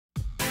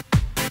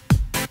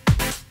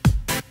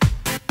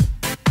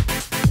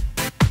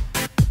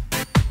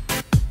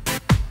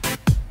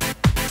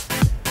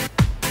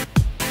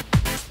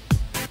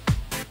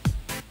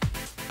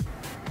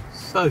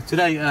So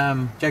today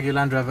Jaguar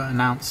Land Rover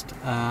announced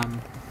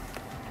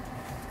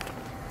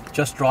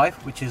justDrive,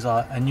 which is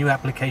a new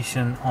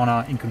application on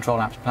our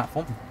InControl apps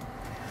platform.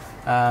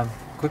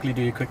 Quickly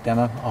do a quick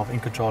demo of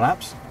InControl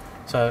apps.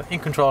 So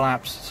InControl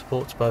apps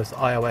supports both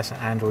iOS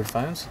and Android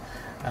phones.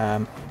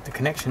 The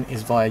connection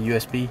is via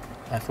USB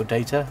for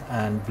data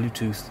and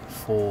Bluetooth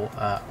for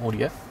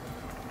audio.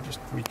 Just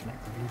reconnect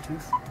the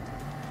Bluetooth.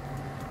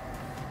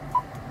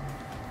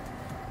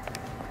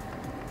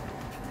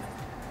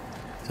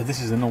 So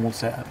this is the normal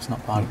setup, it's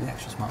not part of the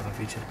extra smartphone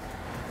feature.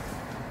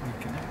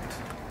 Reconnect.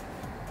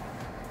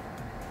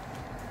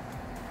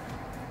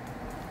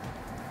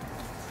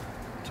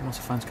 So once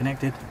the phone's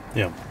connected,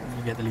 you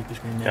get the leaper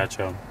screen there.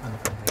 Gotcha. And the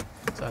phone here.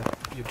 So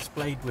you're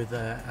displayed with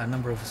a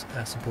number of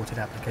supported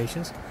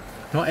applications.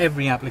 Not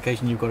every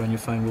application you've got on your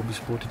phone will be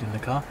supported in the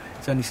car.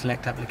 It's only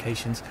select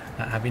applications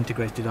that have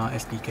integrated our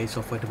SDK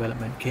software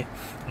development kit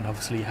and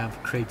obviously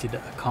have created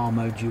a car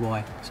mode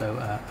UI, so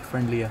a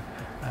friendlier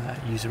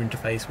user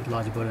interface with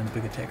larger buttons,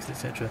 bigger text,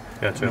 etc.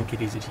 Gotcha. To make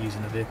it easy to use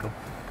in the vehicle.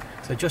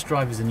 So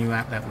justDrive is a new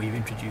app that we've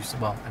introduced,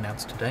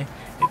 announced today.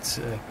 It's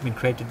been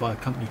created by a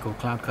company called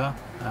CloudCar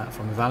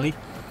from the Valley.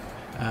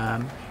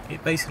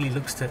 It basically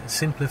looks to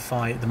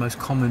simplify the most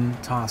common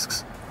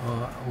tasks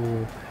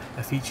or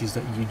features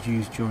that you'd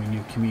use during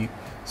your commute.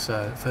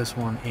 So first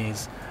one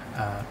is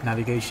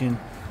navigation.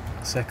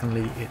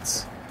 Secondly,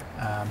 it's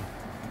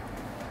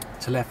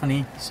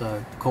telephony,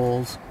 so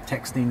calls,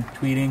 texting,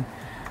 tweeting.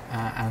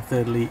 And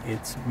thirdly,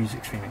 it's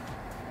music streaming.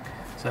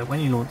 So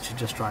when you launch your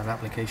justDrive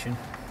application,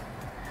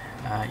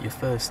 you're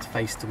first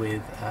faced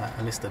with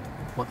a list of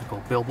what they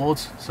call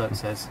billboards. So it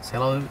says,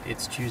 hello,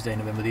 it's Tuesday,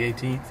 November the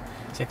 18th.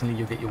 Secondly,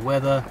 you'll get your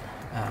weather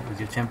with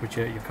your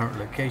temperature, your current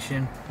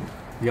location,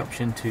 the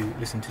option to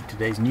listen to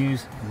today's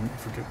news, and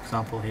for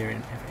example here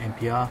in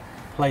NPR,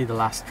 play the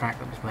last track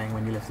that was playing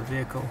when you left the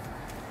vehicle,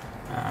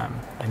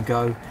 and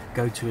go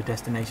to a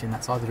destination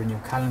that's either in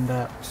your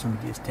calendar or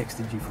somebody has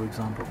texted you, for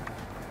example.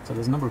 So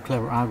there's a number of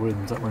clever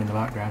algorithms that run in the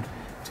background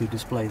to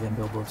display them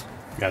billboards.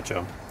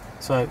 Gotcha.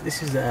 So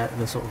this is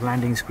the sort of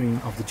landing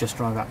screen of the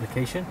justDrive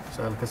application.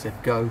 So like I said,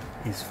 go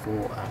is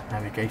for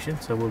navigation.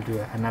 So we'll do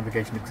a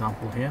navigation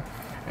example here.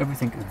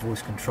 Everything is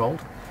voice controlled.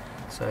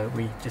 So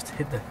we just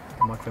hit the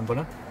microphone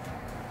button.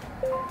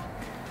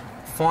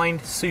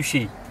 Find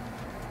sushi.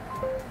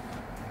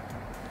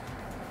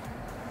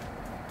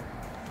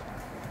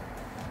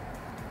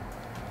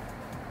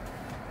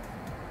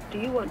 Do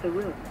you want the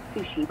room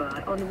sushi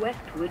bar on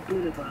Westwood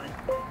Boulevard?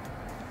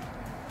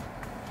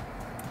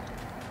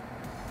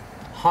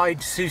 Hide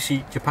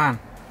Sushi, Japan.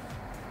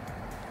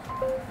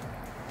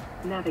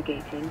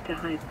 Navigating to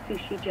Hide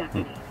Sushi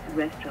Japanese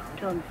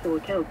restaurant on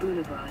Sawtell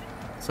Boulevard.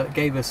 So it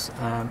gave us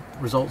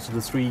results of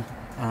the three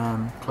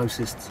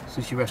closest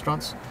sushi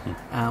restaurants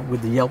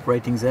with the Yelp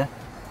ratings there.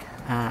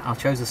 I'll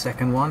choose the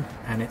second one,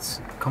 and it's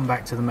come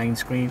back to the main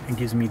screen and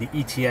gives me the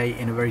ETA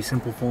in a very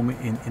simple form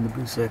in the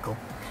blue circle.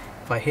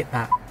 If I hit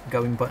that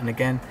going button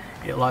again,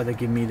 it'll either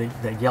give me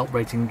the Yelp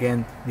rating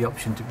again, the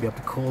option to be able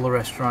to call the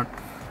restaurant,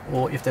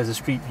 or if there's a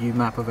street view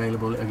map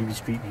available, it'll give you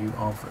street view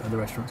of the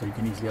restaurant so you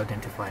can easily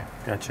identify it.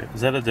 Gotcha.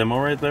 Is that a demo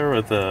right there, or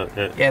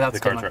yeah, that's the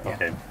car demo, track?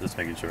 yeah. Okay, just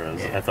making sure.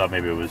 I thought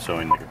maybe it was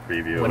showing like a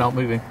preview. We're not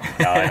moving.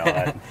 Yeah,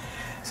 I know.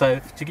 So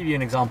to give you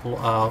an example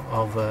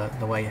of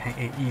the way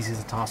it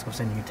eases the task of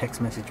sending a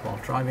text message while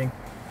driving.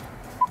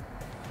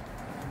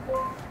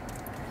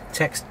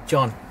 Text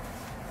John.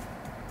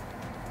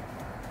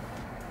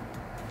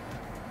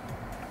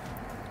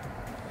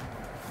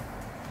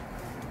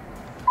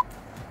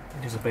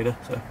 It is a beta,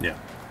 so. Yeah.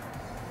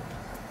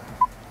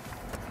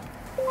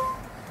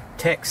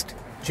 Text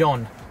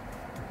John.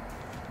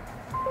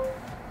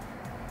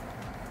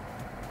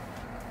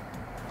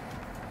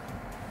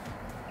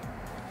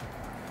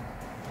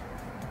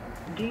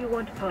 Do you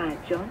want pie,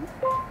 John?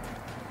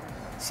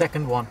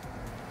 Second one.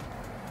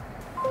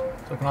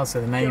 So I can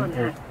answer the name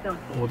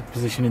or the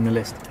position in the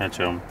list.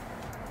 Gotcha.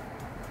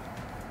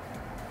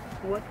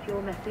 What's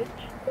your message?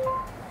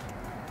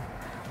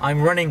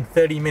 I'm running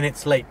 30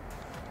 minutes late.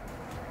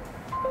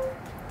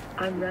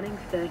 I'm running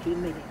 30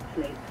 minutes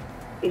late.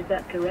 Is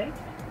that correct?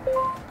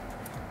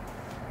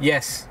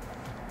 Yes.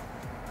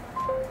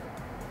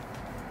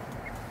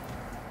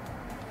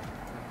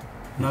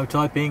 No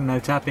typing, no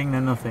tapping,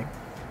 no nothing.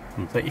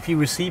 So if you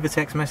receive a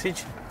text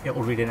message, it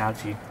will read it out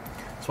to you.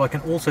 So I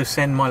can also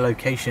send my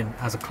location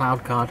as a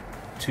cloud card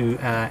to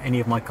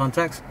any of my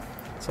contacts.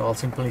 So I'll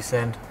simply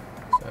send,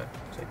 so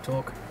say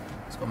talk,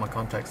 it's got my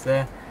contacts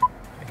there,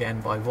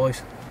 again by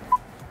voice.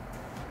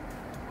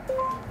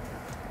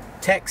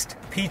 Text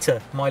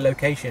Peter my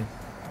location.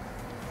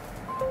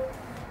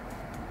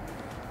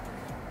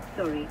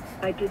 Sorry,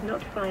 I did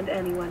not find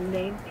anyone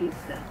named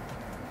Pizza.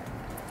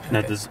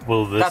 Now, that's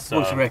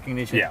voice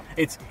recognition. Yeah.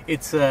 It's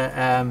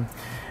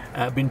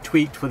been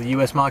tweaked for the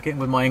US market, and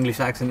with my English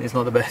accent, it's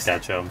not the best.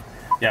 Gotcha.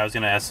 Yeah, I was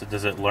going to ask,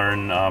 does it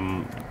learn...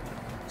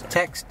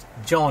 Text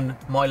John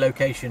my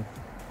location.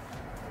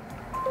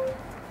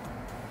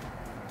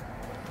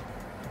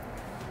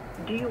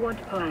 Do you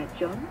want pie,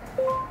 John?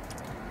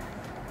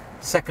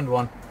 Second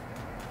one.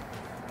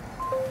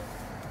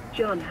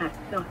 John hat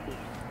northeast.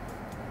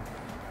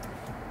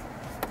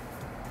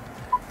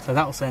 So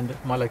that will send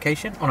my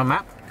location on a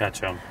map,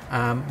 Gotcha.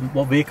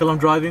 what vehicle I'm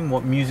driving,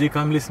 what music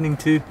I'm listening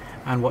to,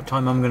 and what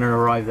time I'm going to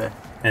arrive there.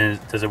 And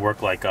does it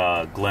work like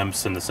a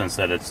glimpse in the sense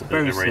that it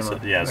Very races?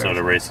 similar. Yeah, Very so it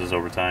similar. erases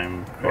over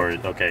time, or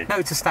okay. No,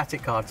 it's a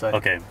static card, so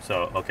Okay,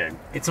 so okay,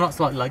 it's not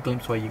like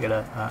Glimpse where you get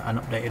an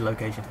updated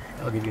location.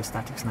 It'll give you a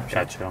static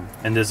snapshot. gotcha.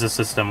 And does this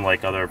system,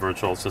 like other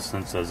virtual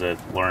assistants, does it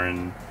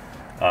learn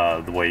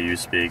the way you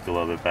speak a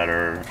little bit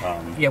better?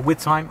 Yeah, with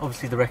time,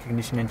 obviously the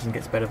recognition engine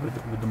gets better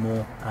with the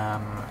more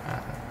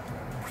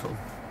sort of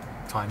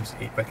times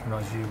it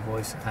recognises your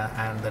voice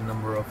and the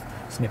number of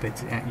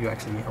snippets you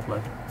actually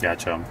upload.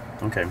 Gotcha.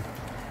 Okay.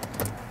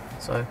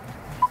 So,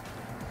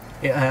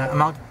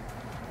 I'll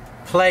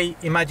play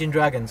Imagine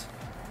Dragons.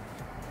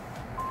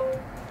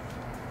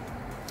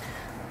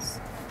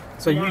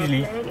 So Now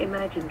usually playing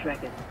Imagine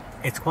Dragons.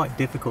 it's quite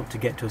difficult to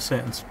get to a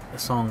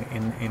song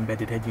in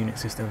embedded head unit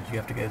systems. You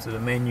have to go to the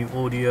menu,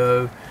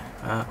 audio,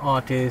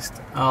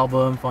 artist,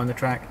 album, find the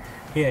track.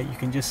 Here you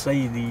can just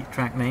say the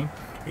track name.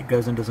 It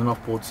goes and does an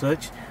off-board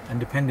search, and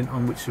depending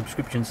on which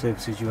subscription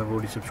services you have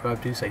already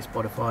subscribed to, say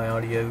Spotify,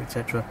 Audio,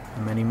 etc.,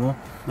 and many more,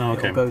 Oh,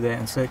 okay. it'll go there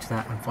and search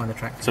that and find the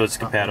track. So it's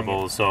start playing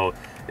compatible. it. So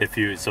if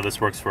you this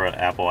works for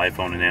Apple,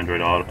 iPhone, and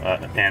Android,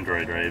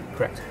 Android, right?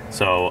 Correct.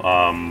 So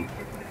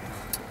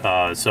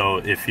so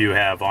if you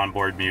have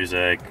onboard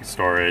music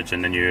storage,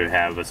 and then you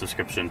have a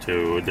subscription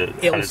to the,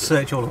 It'll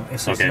search all of them. It'll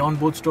search Okay. the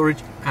onboard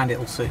storage and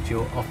it'll search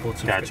your off-board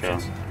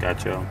subscriptions.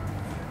 Gotcha.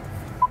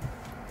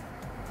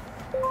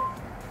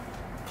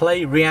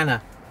 Play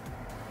Rihanna.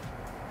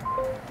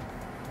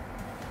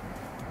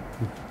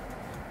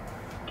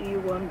 Do you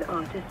want the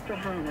artist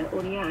Rihanna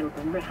or the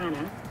album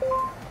Rihanna?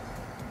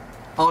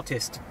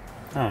 Artist.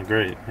 Oh,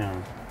 great. Yeah.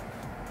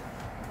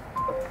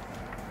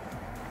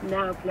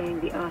 Now playing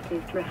the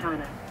artist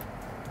Rihanna.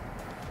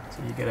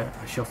 So you get a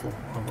shuffle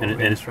of all And,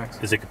 Rihanna's tracks.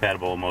 is it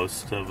compatible with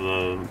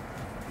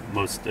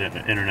most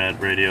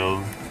internet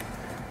radio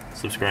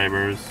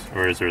subscribers,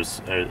 or is there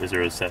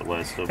a set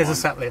list? Of There's a ones?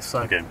 set list,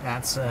 so Okay.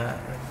 that's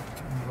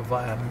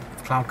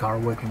CloudCar are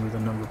working with a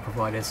number of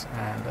providers,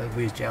 and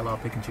we as JLR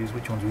pick and choose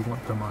which ones we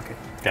want per market.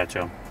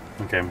 Gotcha.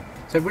 Okay.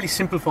 So it really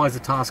simplifies the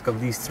task of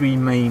these three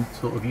main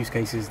sort of use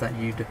cases that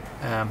you'd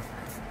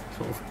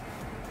sort of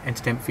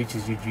entertainment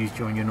features you'd use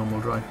during your normal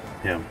drive.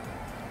 Yeah.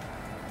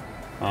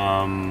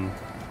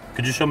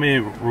 Could you show me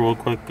real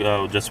quick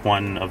just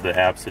one of the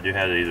apps that you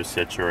had, either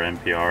Stitch or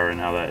NPR, and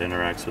how that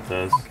interacts with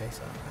this? Okay,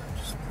 so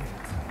just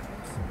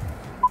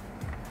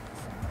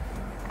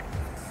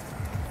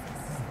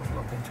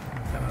log into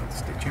the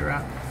Stitcher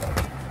app.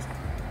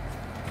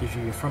 Gives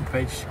you your front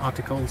page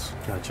articles,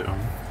 Gotcha.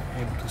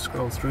 able to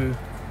scroll through.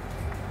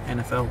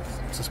 NFL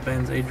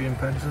suspends Adrian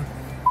Peterson.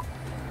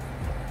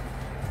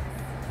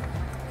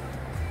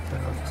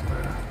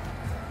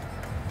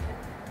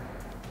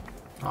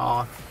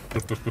 Oh, the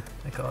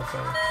card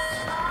fell.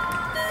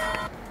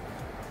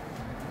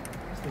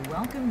 To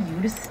welcome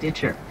you to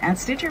Stitcher. At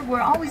Stitcher,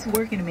 we're always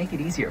working to make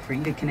it easier for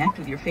you to connect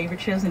with your favorite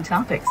shows and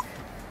topics.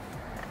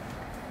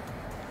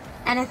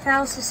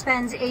 NFL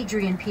suspends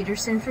Adrian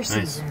Peterson for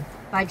season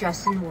by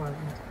Justin Warland.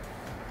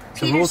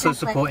 So we're also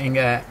Peterson supporting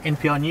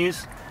NPR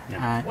News,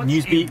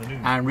 Newsbeat,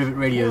 and Rivet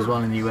Radio as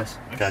well in the US.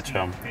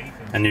 Gotcha.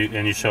 And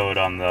you showed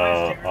on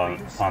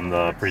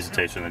the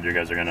presentation that you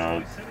guys are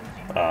gonna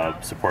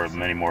support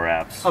many more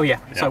apps. Oh yeah,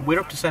 so we're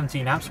up to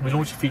 17 apps. We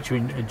launched a feature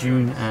in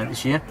June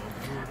this year.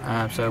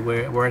 So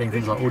we're adding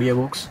things like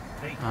audiobooks,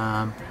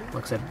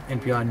 like I said,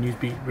 NPR,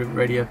 Newsbeat, Rivet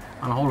Radio,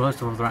 and a whole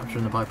host of other apps are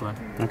in the pipeline.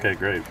 Okay,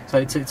 great. So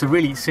it's a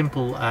really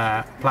simple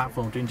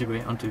platform to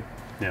integrate onto.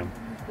 Yeah.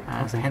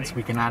 So hence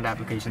we can add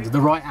applications,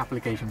 the right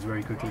applications,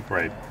 very quickly.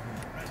 Right.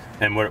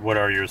 And what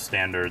are your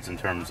standards in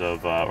terms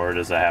of, or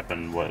does that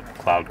happen? What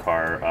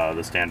CloudCar,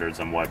 the standards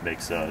on what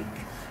makes an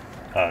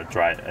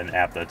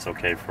app that's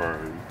okay for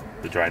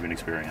the driving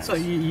experience? So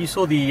you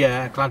saw the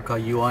CloudCar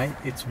UI.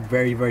 It's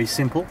very, very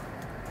simple.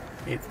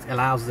 It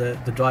allows the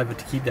driver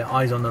to keep their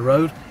eyes on the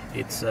road.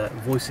 It's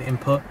voice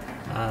input.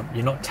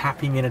 You're not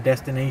tapping in a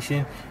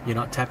destination. You're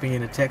not tapping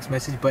in a text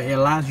message, but it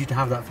allows you to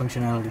have that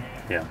functionality.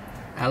 Yeah.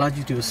 It allows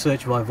you to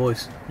search by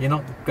voice. You're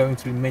not going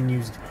through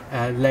menus,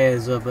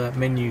 layers of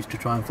menus to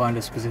try and find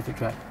a specific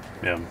track.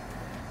 Yeah.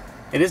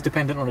 It is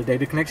dependent on a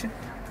data connection.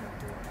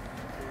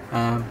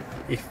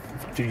 If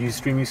to use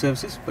streaming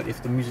services, but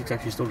if the music's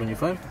actually stored on your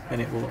phone, then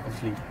it will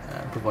obviously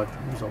provide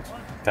results.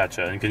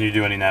 Gotcha. And can you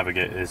do any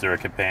is there a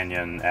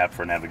companion app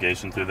for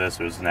navigation through this,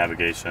 or is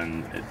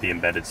navigation the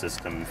embedded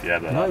system if you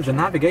have that No, option?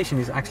 the navigation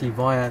is actually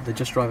via the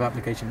JustDrive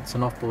application. It's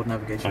an off-board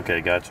navigation.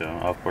 Okay, gotcha.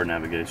 Off-board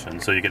navigation.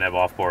 So you can have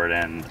off-board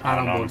and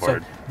On-board. So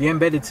the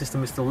embedded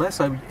system is still there,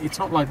 so it's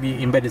not like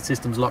the embedded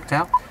system's locked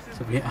out.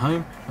 So if we hit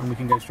home and we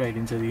can go straight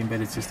into the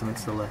embedded system,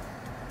 it's still there.